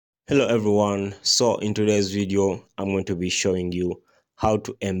Hello everyone, so in today's video I'm going to be showing you how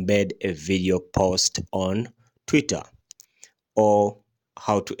to embed a video post on Twitter, or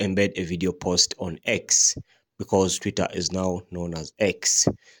how to embed a video post on X, because Twitter is now known as X.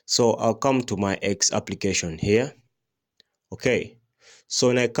 So I'll come to my X application here. Okay, so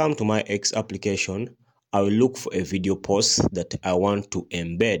when I come to my X application, I will look for a video post that I want to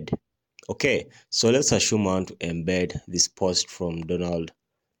embed. Okay, so let's assume I want to embed this post from Donald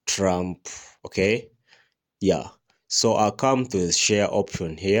Trump. Okay, yeah, so I'll come to the share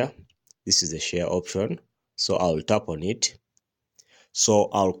option here. This is the share option, so I'll tap on it. So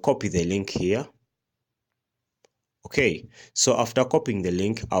I'll copy the link here. Okay, so after copying the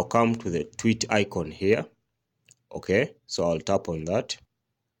link, I'll come to the tweet icon here. Okay, so I'll tap on that.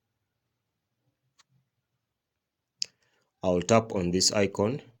 I'll tap on this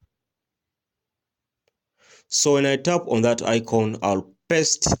icon. So when I tap on that icon, I'll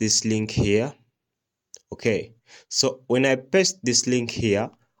paste this link here. Okay, so when I paste this link here,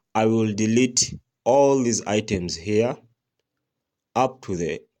 I will delete all these items here up to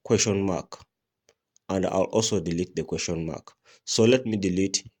the question mark, and I'll also delete the question mark. So let me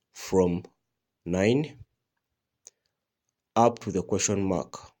delete from 9 up to the question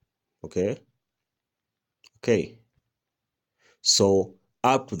mark. Okay, so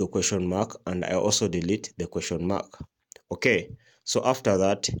up to the question mark, and I also delete the question mark. Okay, so after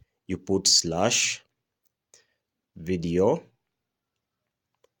that you put slash video,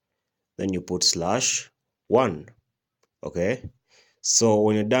 then you put /1. Okay, so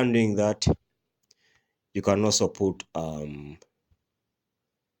when you're done doing that, you can also put a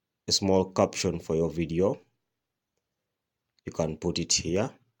small caption for your video. You can put it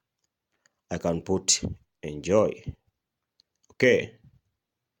here. I can put enjoy. Okay,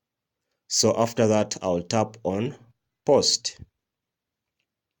 so after that I'll tap on post.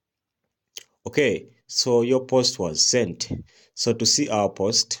 Okay, so your post was sent. So to see our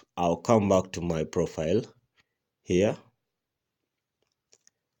post, I'll come back to my profile here.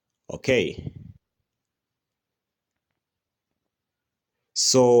 Okay,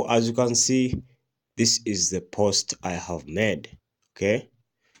 so as you can see, this is the post I have made. Okay,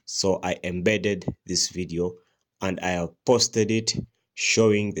 so I embedded this video and I have posted it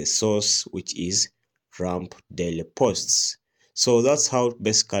showing the source, which is Trump Daily Posts. So that's how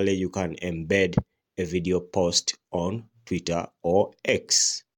basically you can embed a video post on Twitter or X.